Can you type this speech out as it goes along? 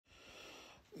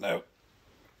Now,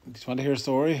 do you want to hear a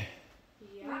story?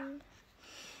 Yeah.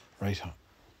 Right.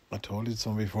 I told you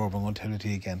some before, but I'm going to tell it to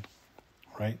you again.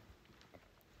 Right.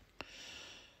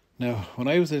 Now, when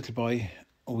I was a little boy,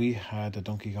 we had a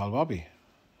donkey called Bobby.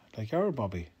 Like our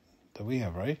Bobby that we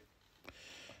have, right?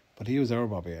 But he was our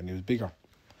Bobby and he was bigger.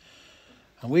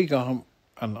 And we got him,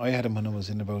 and I had him when I was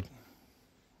in about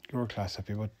your class,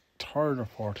 Eppie, about third or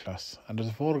fourth class. And there's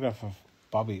a photograph of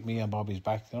Bobby, me and Bobby's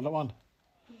back. You know that one?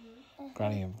 Mm-hmm.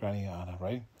 Granny on it,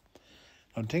 right?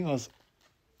 And the thing was,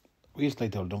 we used to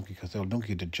like the old donkey because the old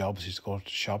donkey did jobs. He used to go to the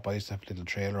shop. I used to have a little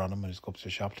trailer on him and he used to go up to the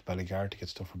shop to Ballygar to get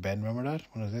stuff for Ben. Remember that?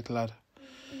 When I was a little lad?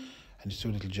 Mm-hmm. And he used to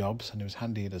do little jobs and he was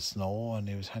handy in the snow and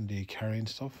he was handy carrying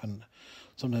stuff. And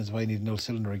sometimes if I needed an old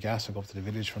cylinder of gas, I'd go up to the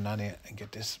village for Nanny and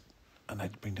get this and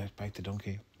I'd bring that back to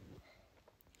donkey.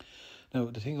 Now,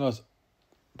 the thing was,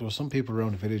 there were some people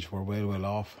around the village who were well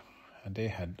off and they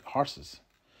had horses.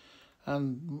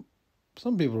 And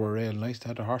some people were real nice to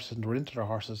have their horses and they were into their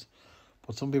horses.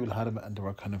 But some people had him and they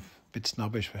were kind of a bit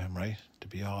snobbish for him, right? To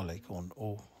be all like going,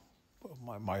 oh,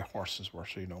 my horse is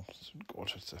worth,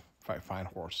 it's a fine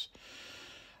horse.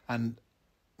 And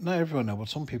not everyone now, but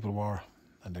some people were.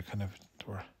 And they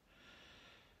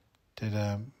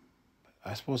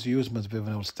I suppose use them as a bit of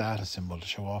an old status symbol to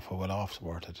show off how well off they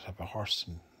were to have a horse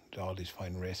and all these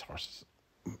fine race horses.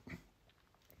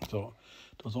 So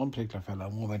there was one particular fella, I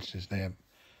won't mention his name,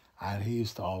 and he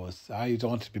used to always, he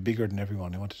wanted to be bigger than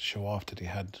everyone. He wanted to show off that he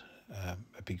had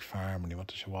a big farm, and he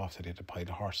wanted to show off that he had a pile of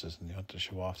horses, and he wanted to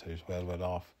show off that he was well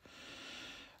off.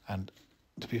 And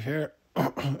to be fair,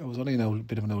 it was only a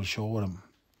bit of an old show with him.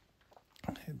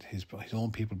 His own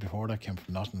people before that came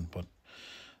from nothing, but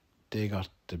they got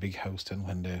the big house then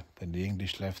when the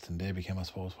English left, and they became, I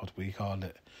suppose, what we call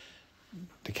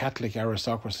the Catholic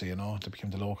aristocracy. You know, they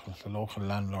became the local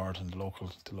landlord and the local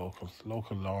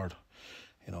lord.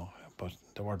 You know, but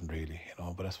they weren't really. You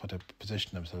know, but that's what they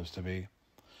positioned themselves to be.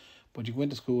 But you go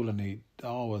into school and he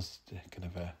always kind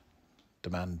of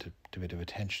demanded a bit of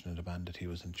attention and demanded he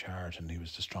was in charge and he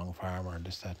was the strong farmer and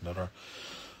this, that, and other.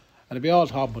 And it'd be all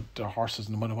talking about their horses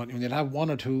and when you'd have one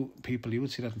or two people, you would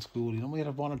see that in school, you know, we'd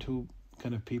have one or two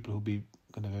kind of people who'd be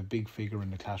kind of a big figure in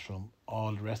the classroom.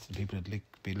 All the rest of the people would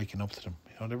be licking up to them.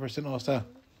 You know, they ever seen us that?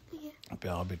 Yeah. It'd be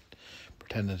all bit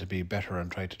pretending to be better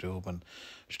and try to do it when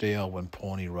they all went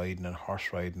pony riding and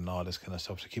horse riding and all this kind of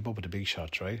stuff to keep up with the big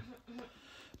shots, right?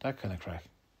 That kind of crack.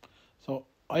 So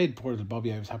I had poor little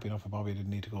Bobby. I was happy enough for Bobby. I didn't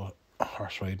need to go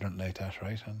horse riding or anything like that,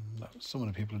 right? And some of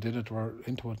the people who did it were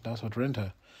into it. That's what they're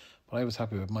into. But I was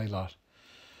happy with my lot.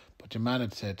 But your man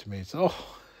had said to me, "Oh,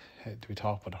 do we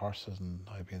talk about horses?" And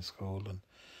I'd be in school, and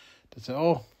they said,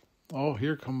 "Oh,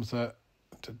 here comes the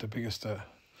biggest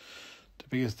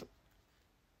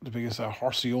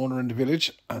horsey owner in the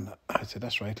village." And I said,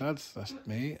 "That's right, lads. That's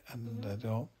me." And you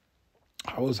know,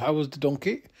 how was the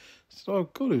donkey? I said, "Oh,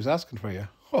 good. He was asking for you."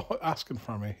 "Oh, asking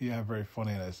for me? Yeah, very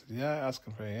funny." And I said, "Yeah,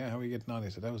 asking for you. Yeah, how are you getting on?"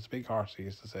 He said, "That was the big horse," he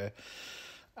used to say.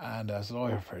 And I said, "Oh,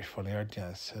 you're very funny, aren't you?"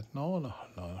 I said, No,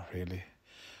 not really.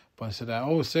 But I said,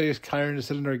 "Oh, so you're carrying a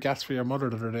cylinder of gas for your mother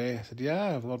the other day?" I said,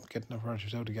 "Yeah, I've got getting her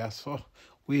she's out of gas." "So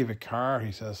we have a car,"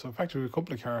 he says. "So in fact, we have a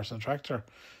couple of cars and a tractor."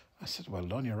 I said, "Well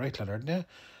done, you're right, lad, aren't you?"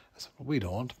 I said, "Well, we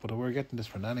don't, but we're getting this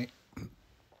for Nanny."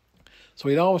 So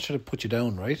he'd always try to put you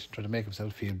down, right? Try to make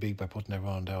himself feel big by putting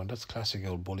everyone down. That's classic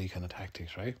old bully kind of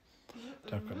tactics, right?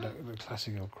 The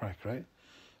classic old crack, right?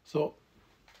 So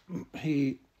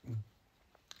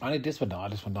this went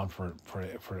on for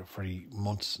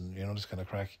months, and you know, this kind of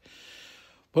crack.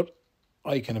 But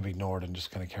I kind of ignored and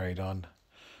just kind of carried on.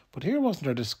 But here wasn't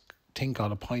there this thing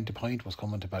called a point to point was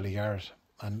coming to Ballygar,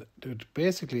 and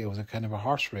basically it was a kind of a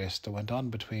horse race that went on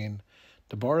between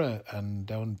the borough and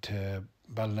down to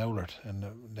Ballinowlert and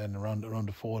then around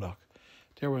the Fodock.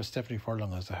 There was Stephanie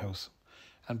Furlong as the house,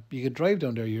 and you could drive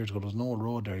down there years ago. There was no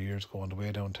road there years ago on the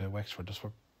way down to Wexford. That's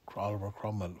where Oliver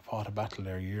Cromwell fought a battle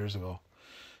there years ago,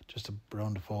 just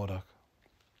around the Fodock.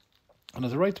 And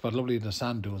there's a right spot, lovely in the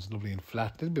sand dunes, lovely and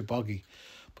flat, a little bit boggy,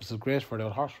 but it's great for the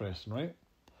old horse racing, right?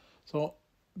 So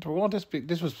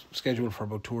this was scheduled for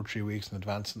about 2 or 3 weeks in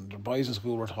advance, and the boys in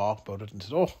school were talking about it and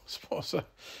said, "Oh,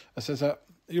 I says,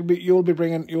 you'll be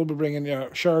bringing your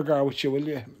Shergar with you, will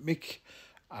you, Mick?"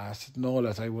 I said, "No,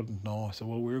 lads, I wouldn't know." I said,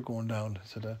 "Well, we're going down." I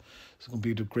said, "It's going to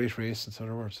be the great race," and so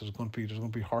there's going to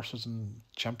be horses and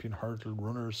champion hurdle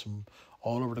runners from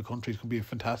all over the country. It's going to be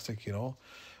fantastic, you know.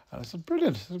 And I said,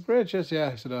 "Brilliant, it's great, yes,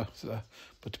 yeah." I said,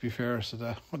 "But to be fair," I said,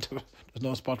 "there's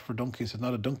no spot for donkeys. It's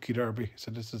not a donkey derby." I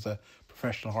said, "This is a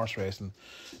professional horse racing."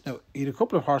 Now, he had a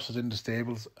couple of horses in the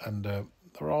stables, and they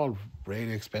were all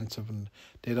really expensive, and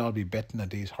they'd all be betting at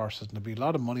these horses, and there'd be a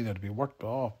lot of money that'd be worth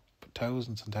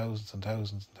thousands and thousands and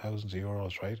thousands and thousands of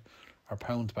euros, right? Or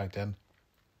pounds back then.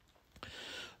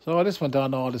 So all this went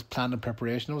on, all this planning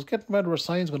preparation. It was getting where there were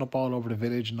signs going up all over the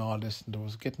village and all this, and there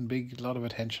was getting a lot of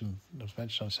attention. It was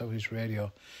mentioned on South East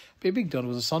Radio. Be a big done. It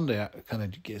was a Sunday,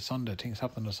 Sunday, things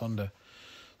happened on a Sunday.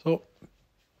 So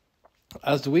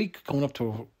as the week coming up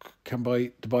to come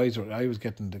by, the boys were, I was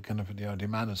getting the kind of, the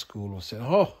man at school was saying,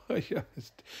 oh, yeah,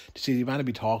 see, the man would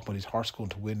be talking about his horse going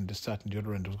to win, this, that, and the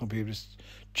other, and there was going to be this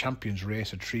champions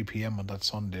race at 3 p.m. on that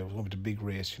Sunday. It was going to be the big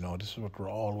race, this is what we're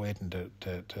all waiting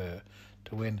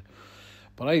to win.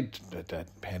 But I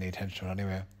didn't pay any attention to it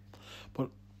anyway. But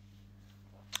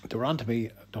they were on to me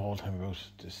the whole time about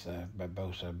this,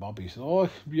 about Bobby. He said, oh,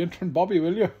 you entering Bobby,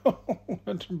 will you?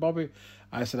 Entering Bobby.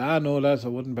 I said, no, lads, I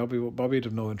wouldn't. Bobby'd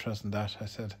have no interest in that. I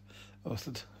said,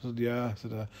 yeah. I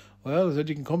said, well, I said,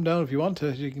 you can come down if you want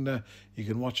to. You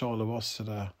can watch all of us. I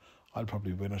said, I'll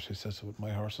probably win it. He says, with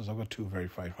my horses, I've got two very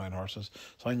fine horses,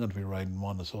 so I'm going to be riding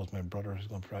one, and so is my brother who's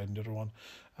going to be riding the other one.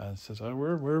 And he says,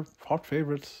 we're hot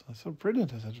favourites. I said,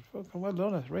 brilliant. I said, well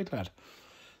done, that's right, lad.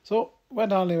 So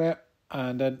went on anyway,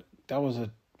 and then that was a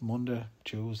Monday,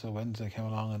 Tuesday, Wednesday came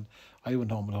along, and I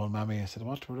went home and told Mammy. I said,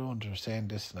 what we're doing? They're saying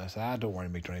this, and I said, don't worry,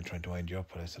 Mick, they're trying to wind you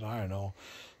up. But I said, I don't know.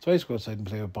 So I used to go outside and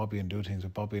play with Bobby and do things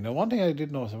with Bobby. Now, one thing I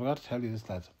did know, so I forgot to tell you this,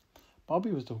 lads.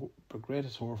 Bobby was the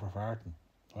greatest whore for farting,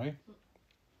 right?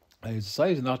 And he was the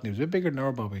size of nothing. He was a bit bigger than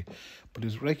our Bobby, but he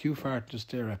was like you farting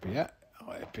just there, Eppie. Yeah,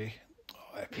 oh Eppie.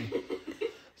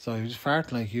 So he was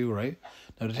farting like you, right?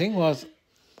 Now the thing was,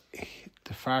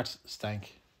 the farts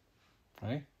stank,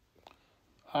 right?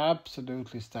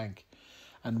 Absolutely stank.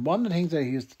 And one of the things that he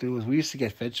used to do is we used to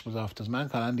get vegetables off. There's a man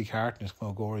called Andy Carton who's from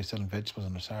O'Gorey selling vegetables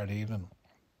on a Saturday evening.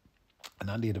 And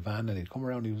Andy had a van, and he'd come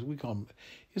around. He used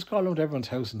to call around to everyone's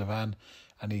house in the van,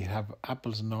 and he'd have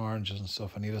apples and oranges and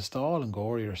stuff. And he'd a stall in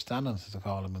Gorey, or standings as they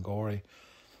call him in Gorey.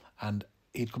 And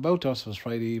he'd come out to us, it was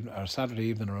Friday evening or Saturday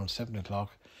evening around 7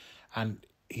 o'clock, and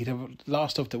he'd have a lot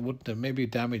of stuff that wouldn't maybe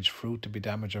damage fruit, to be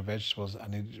damaged, or vegetables,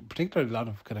 and he'd particularly a lot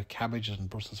of kind of cabbages and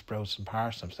Brussels sprouts and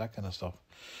parsnips, that kind of stuff.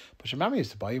 But your mammy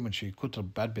used to buy him, and she'd cut the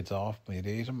bad bits off, and he'd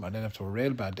eat them, and then after a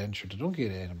real bad denture, the donkey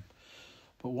had ate him.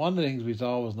 But one of the things we'd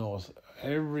always notice,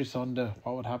 every Sunday,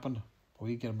 what would happen?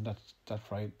 We'd get him that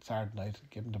Friday, Saturday night,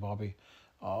 give him to Bobby.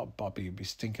 Oh, Bobby would be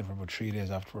stinking for about 3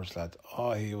 days afterwards, lad.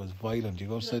 Oh, he was violent. You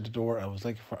go outside the door, and it was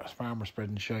like a farmer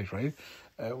spreading shite, right?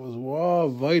 It was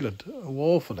violent,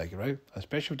 woeful, like, right?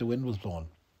 Especially if the wind was blowing.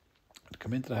 To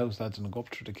come into the house, lads, and go up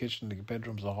through the kitchen, the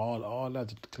bedrooms, the hall,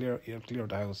 lads, to clear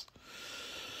the house.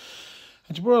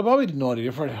 And your brother Bobby didn't know any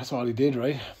different. That's all he did,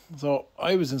 right? So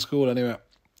I was in school anyway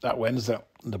that Wednesday,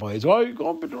 and the boys, you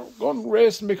go and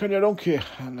race and make on your donkey.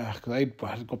 And because I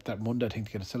had to go up that Monday, I think,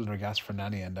 to get a cylinder of gas for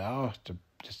Nanny, and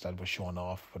just that was showing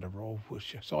off, whatever. Oh,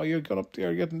 so you got up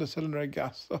there getting the cylinder of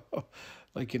gas,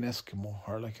 like an Eskimo,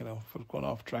 or like, going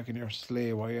off tracking your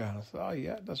sleigh, were you? And I said,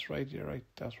 yeah, that's right, you're right,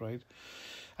 that's right.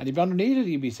 And if underneath it,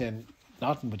 he'd be saying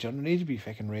nothing, but you underneath to be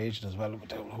fucking raging as well with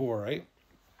the old whore, right?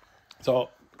 So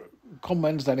come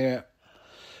Wednesday anyway,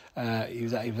 he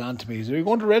was on to me. He said, "You're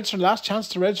going to register, last chance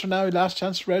to register now, last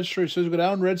chance to register." He says, "Go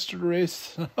down and register the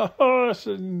race." I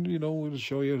said, we'll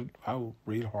show you how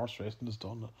real horse racing is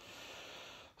done.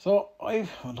 So I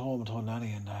went home and told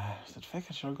Nanny, and I said, "Fuck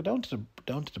it, I'll go down to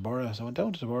the borough." So I went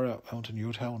down to the borough out in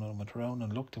Newtown, and went around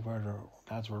and looked at where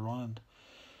the lads were running.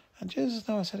 And Jesus,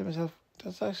 now I said to myself,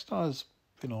 that's actually not as,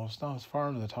 it's not as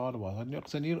foreign as I thought it was. I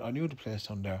knew the place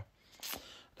down there.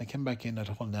 I came back in, I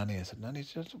told Nanny, I said, "Nanny,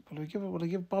 will I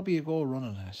give Bobby a go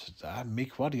running?" And I said,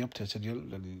 Mick, what are you up to? I said, you'll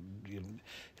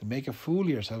make a fool of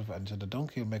yourself. And I said, the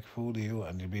donkey will make a fool of you,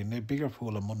 and you'll be a bigger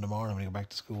fool on Monday morning when you go back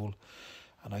to school.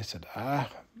 And I said,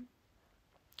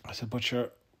 but sure,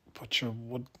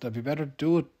 would that be better to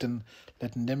do it than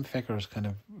letting them feckers kind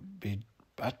of be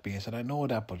at me? I said, I know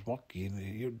that, but what,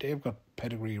 they've got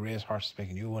pedigree race horses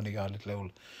making, you only got a little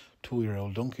old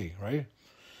 2-year-old donkey, right?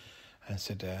 And I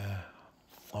said,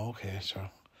 okay,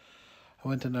 sure. I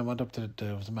went up to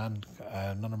there was a man,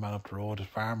 another man up the road, a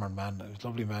farmer man, it was a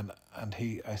lovely man, and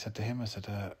I said to him,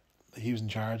 he was in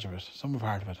charge of it, some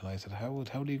part of it, and I said, how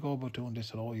do you go about doing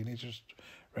this? And you need to just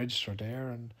register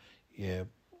there, and yeah,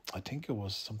 I think it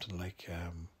was something like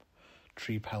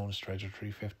 £3 to register,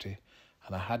 $3.50,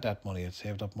 and I had that money, I'd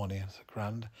saved up money, it's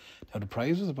 $1,000. Now the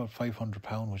prize was about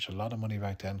 £500, which was a lot of money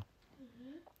back then.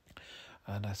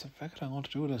 Mm-hmm. And I said, fuck it, I'm going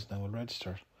to do this now, I'll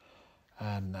register.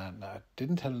 And I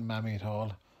didn't tell Mammy at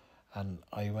all, and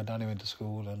I went anyway to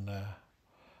school, and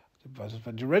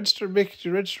did you register, Mick? Did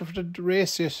you register for the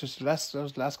race? Yes, it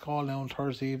was last call now on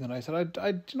Thursday evening. I said, I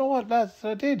you know what, lads,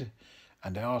 I did.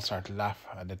 And they all started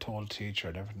laughing, and they told the teacher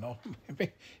and everything, "No,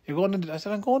 you're going into," I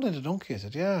said, "I'm going into donkey." I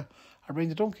said, "Yeah." I bring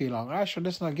the donkey along. Ah, sure,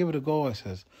 listen, I'll give it a go, I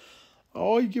says.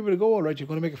 Oh, you give it a go, all right, you're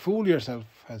going to make a fool of yourself.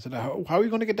 I said, how are you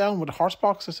going to get down with a horse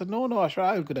box? I said, no, sure,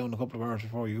 I'll go down a couple of hours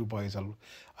before you boys. I'll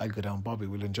go down, Bobby.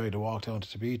 We'll enjoy the walk down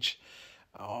to the beach.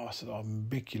 Oh, I said, oh,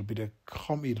 Mick, you'll be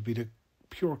the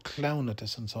pure clown at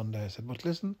this on Sunday. I said, but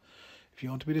listen, if you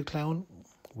want to be the clown,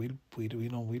 we'll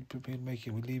make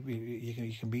you,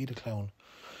 you can be the clown.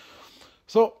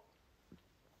 So,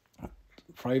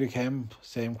 Friday came,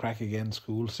 same crack again,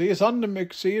 school. See you Sunday,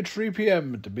 Mick. See you at 3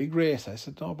 p.m. at the big race. I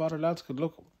said, no bother, lads, good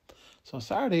luck. So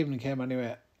Saturday evening came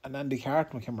anyway, and Andy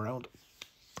Cartman came around.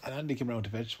 And Andy came around to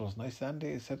vegetables. And I said,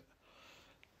 Andy, I said,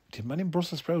 do you have any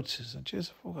Brussels sprouts? He said,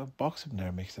 jeez, I've got a box of them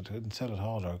there, Mick. I didn't sell it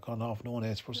all. They're gone off. No one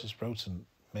ate Brussels sprouts in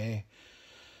May.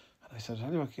 And I said,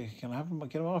 tell you what, can I have them?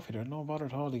 Get them off here. No bother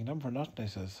at all. You can have them for nothing, I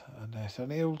says. And I said,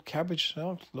 any old cabbage?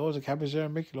 No, loads of cabbage there,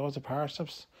 Mick. Loads of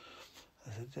parsnips. I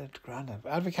said, that's grand.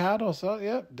 Avocados,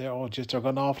 yeah, they're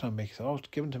gone off now, Mick. So,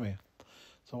 give them to me.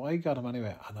 So I got him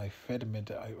anyway, and I fed him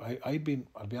into. I'll be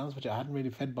honest with you, I hadn't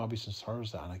really fed Bobby since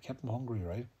Thursday, and I kept him hungry,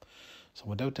 right? So I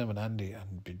went out to him and Andy,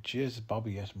 and Jesus,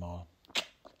 Bobby ate them all,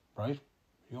 right?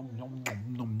 Yum, yum,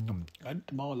 yum, yum, yum. I ate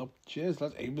them all up.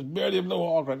 Jeez, he was barely able to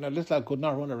walk right now. This lad could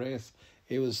not run a race.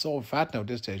 He was so fat now at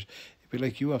this stage. It'd be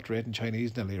like you after eating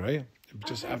Chinese, Nellie, right?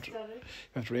 Just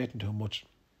after eating too much.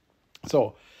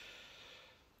 So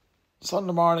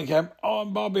Sunday morning came,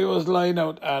 and Bobby was lying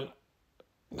out, and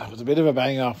that was a bit of a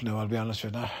bang off now, I'll be honest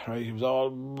with you. Right, he was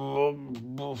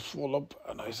all full up,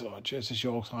 and I said, oh, jeez, this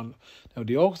yoke's on. Now,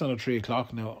 the yoke's on at 3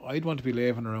 o'clock now. I'd want to be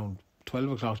leaving around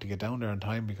 12 o'clock to get down there in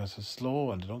time because it's slow,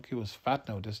 and the donkey was fat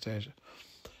now at this stage.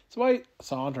 So I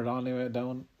sauntered on anyway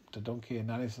down the donkey, and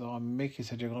Nellie said, oh, Mick, he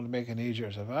said, you're going to make it easier.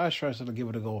 I said, sure, I said, I'll give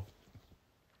it a go.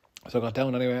 So I got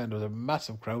down anyway, and there was a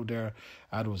massive crowd there,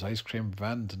 and there was ice cream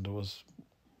vans, and there was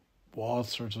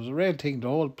waltzers. It was a real thing. The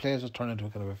whole place was turned into a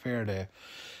kind of a fair day.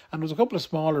 And there was a couple of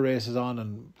smaller races on,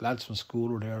 and lads from school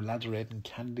were there, lads were eating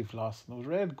candy floss, and it was a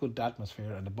real good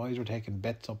atmosphere, and the boys were taking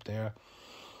bets up there.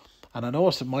 And I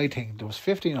noticed that my thing, there was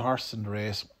 15 horses in the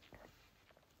race,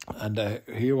 and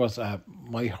here was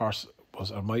my horse,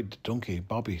 my donkey,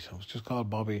 Bobby. So it was just called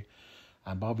Bobby,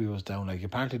 and Bobby was down. Like,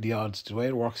 apparently the odds, the way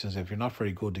it works is if you're not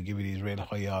very good, they give you these real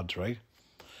high odds, right?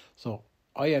 So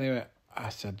I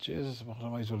said, Jesus, what I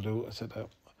might as well do? I said,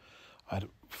 I had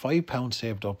 £5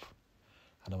 saved up,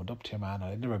 and I went up to your man.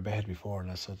 I'd never bet before, and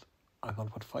I said, I'm going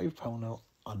to put £5 now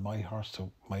on my horse,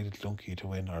 to my little donkey to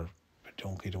win, or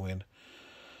donkey to win.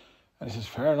 And he says,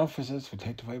 fair enough. He says, we'll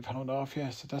take the £5 off you.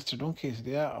 I said, that's the donkey. He said,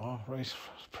 yeah, oh, right,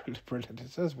 brilliant. He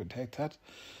says, we'll take that.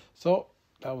 So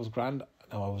that was grand.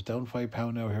 Now I was down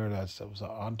 £5 now here, lads. I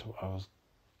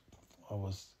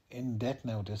was in debt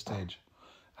now at this stage,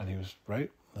 and he was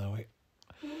right. Now I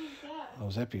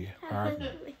was Eppie.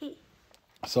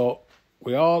 So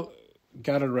we all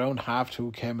gathered around,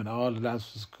 2:30 came, and all the lads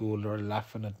from school, they were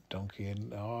laughing at the donkey,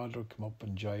 and all they come up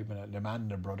and jibing at their man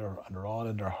and their brother, and they're all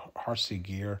in their horsey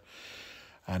gear,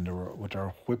 and they were with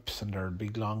their whips and their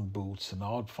big long boots, and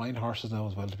all fine horses now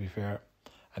as well, to be fair.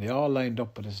 And they all lined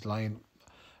up with this line,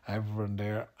 everyone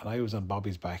there, and I was on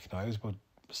Bobby's back. Now I was about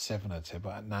 7, I'd say,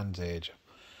 but at Nan's age.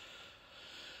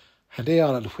 And they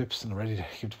all had whips and ready to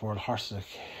give the poor horses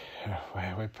a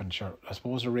whip, and sure, I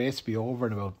suppose the race be over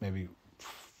in about maybe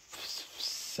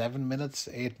 7 minutes,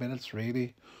 8 minutes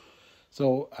really.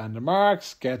 So, and the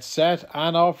marks get set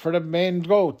and off for the main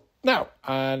go. Now,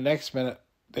 and next minute,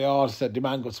 they all said, the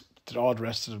man goes to all the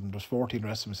rest of them, there's 14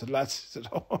 rest of them, he said, lads, he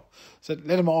said,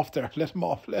 let him off there, let him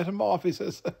off, he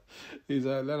says,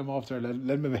 let him off there, let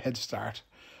him have a head start.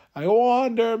 And go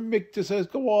on there, Mick, he says,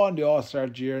 go on, they all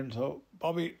start jeering. So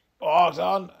Bobby walked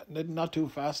on, not too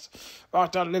fast,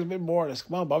 walked on a little bit more. Let's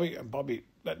come on, Bobby, and Bobby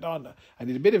let on. I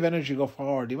need a bit of energy to go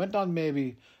forward. He went on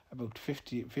maybe about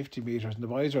 50 metres in the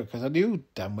boys were, because I knew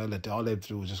damn well that all they had to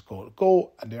do was just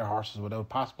go, and their horses would out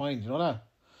past mine, you know that?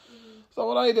 Mm-hmm. So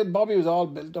what I did, Bobby was all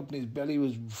built up and his belly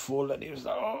was full, and he was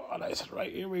like, oh, and I said,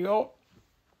 right, here we go.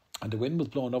 And the wind was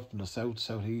blowing up from the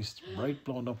southeast, right,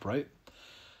 blowing up, right?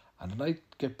 And then I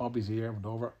get Bobby's ear, went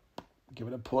over, give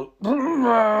it a pull.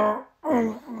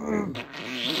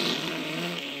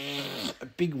 A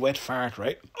big wet fart,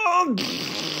 right?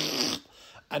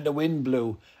 And the wind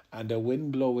blew. And the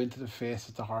wind blew into the face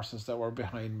of the horses that were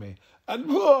behind me. And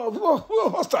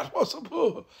what's that? What's up?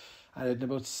 And in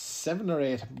about 7 or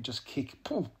 8 just kick.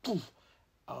 Poof, poof.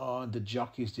 Oh, and the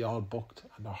jockeys, they all bucked.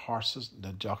 And the horses,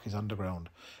 the jockeys on the ground.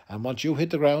 And once you hit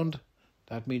the ground,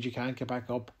 that means you can't get back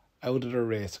up out of the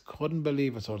race. Couldn't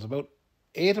believe it. So it's about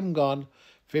 8 of them gone,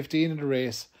 15 in the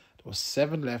race. There was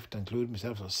 7 left, including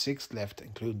myself. So 6 left,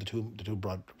 including the two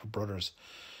brothers.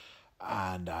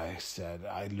 And I said,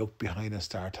 I looked behind and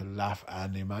started to laugh,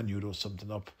 and the man knew there was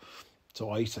something up. So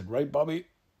I said, right, Bobby.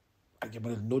 I gave him a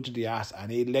little nudge in the ass,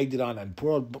 and he legged it on, and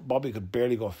poor old Bobby could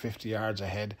barely go 50 yards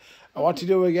ahead. And what did he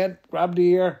do again? Grab the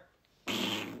ear.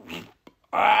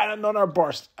 And another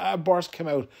burst. A burst came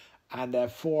out,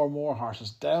 and 4 more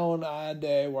horses down, and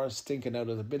they were stinking out.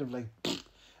 There was a bit of like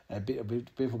a bit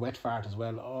of a wet fart as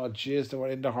well. Oh jeez, they were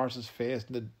in the horse's face,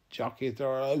 and the jockeys, they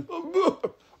were like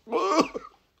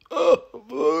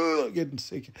getting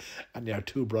sick. And their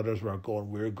 2 brothers were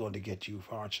going, we're going to get you,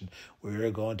 Fortune.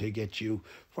 We're going to get you,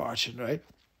 Fortune, right?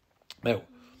 Now,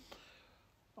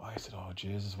 I said, oh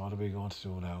Jesus, what are we going to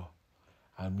do now?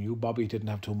 And you, Bobby, didn't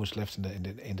have too much left in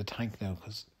the tank now,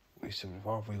 because we said,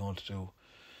 what are we going to do?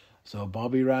 So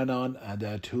Bobby ran on, and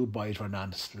the 2 boys ran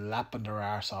on, slapping their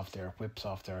arse off their whips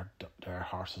off their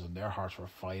horses, and their horses were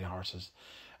fine horses.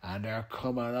 And they're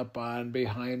coming up on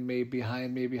behind me,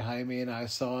 and I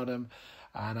saw them.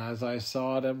 And as I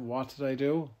saw them, what did I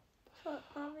do?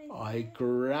 I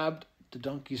grabbed the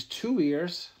donkey's 2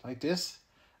 ears, like this,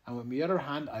 and with my other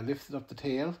hand, I lifted up the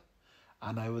tail,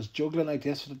 and I was juggling like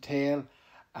this with the tail,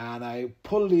 and I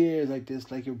pulled the ears like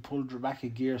this, like you pulled back a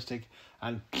gear stick,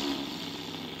 and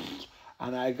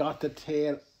I got the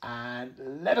tail and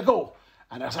let it go.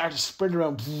 And I started to sprint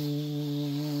around,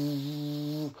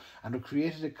 and it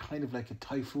created a kind of like a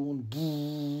typhoon,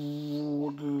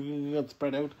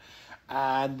 spread out,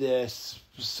 and the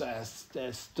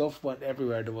stuff went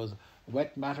everywhere. There was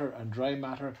wet matter and dry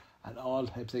matter and all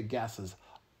types of gases,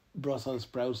 Brussels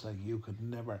sprouts like you could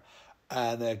never,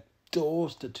 and it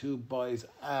dosed the 2 boys,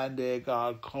 and they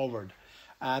got covered,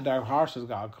 and our horses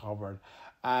got covered,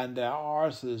 and the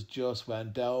horses just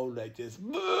went down like this.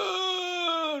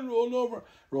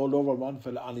 Rolled over one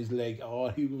fella on his leg. Oh,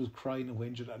 he was crying and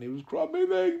whinging, and he was crying, my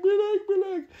leg.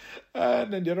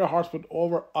 And then the other horse went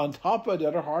over on top of the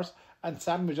other horse and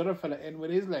sandwiched the other fella in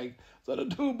with his leg. So the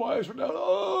 2 boys were down,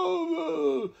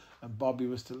 oh, and Bobby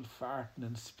was still farting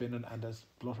and spinning, and the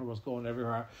splutter was going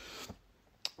everywhere.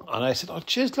 And I said, oh,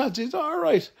 jeez, lads, it's all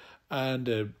right. And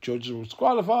the judges was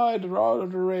qualified, they were all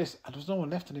under the race, and there was no one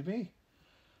left in me.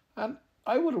 And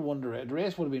I would have won the race. The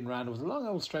race would have been ran. It was a long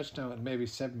old stretch now, and maybe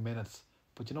 7 minutes.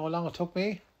 But you know how long it took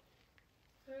me?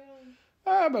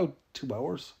 About 2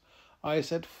 hours. I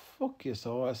said, fuck you.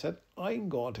 So I said, I'm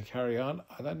going to carry on,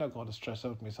 and I'm not going to stress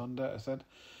out my Sunday. I said,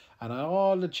 and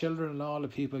all the children and all the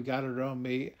people gathered around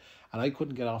me, and I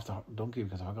couldn't get off the donkey,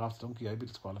 because if I got off the donkey, I'd be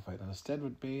disqualified. And they stayed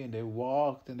with me, and they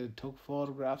walked, and they took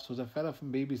photographs. There was a fella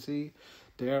from BBC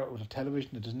there with a television.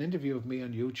 There's an interview of me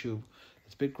on YouTube.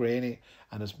 It's a bit grainy,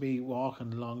 and it's me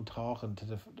walking along talking to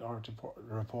the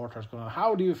reporters going,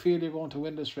 how do you feel you're going to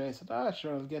win this race? I said,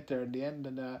 sure, I'll get there in the end.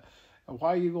 And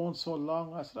why are you going so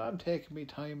long? I said, I'm taking me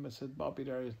time. I said, Bobby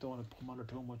there is don't want to put him under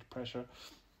too much pressure.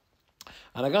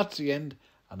 And I got to the end,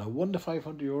 and I won the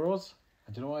 €500.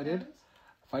 And you know what I did?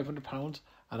 £500.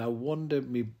 And I won the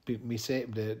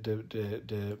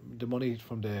money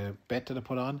from the bet that I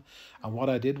put on. And what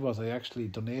I did was I actually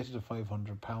donated the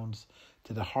 £500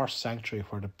 to the horse sanctuary,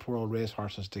 where the poor old race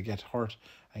horses to get hurt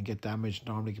and get damaged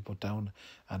normally get put down,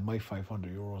 and my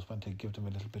 €500 went to give them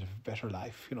a little bit of a better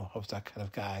life. You know, I was that kind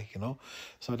of guy, you know.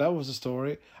 So that was the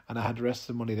story, and I had the rest of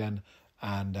the money then,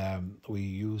 and we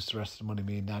used the rest of the money,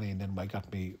 me and Nanny, and then I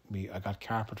got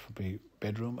carpet for my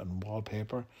bedroom and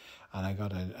wallpaper, and I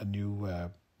got a new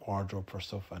wardrobe for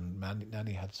stuff, and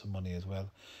Nanny had some money as well.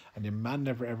 And the man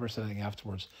never ever said anything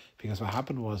afterwards, because what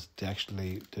happened was the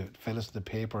fellas in the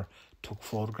paper took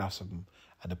photographs of him,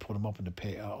 and they put them up in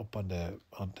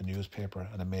on the newspaper,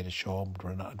 and they made a show them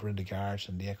during the garage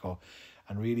and the Echo,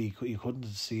 and really you couldn't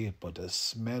see it, but the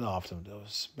smell of them, the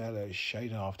smell of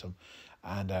shite off them,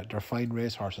 and they're fine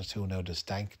race horses too now. They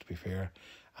stank, to be fair,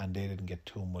 and they didn't get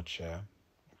too much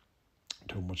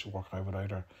work out of it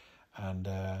either. And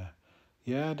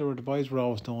yeah, the boys were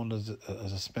always known as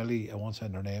a smelly. I won't say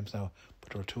their names now, but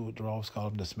they were always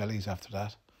called them the smellies after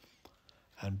that.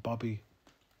 And Bobby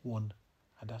won,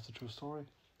 and that's the true story.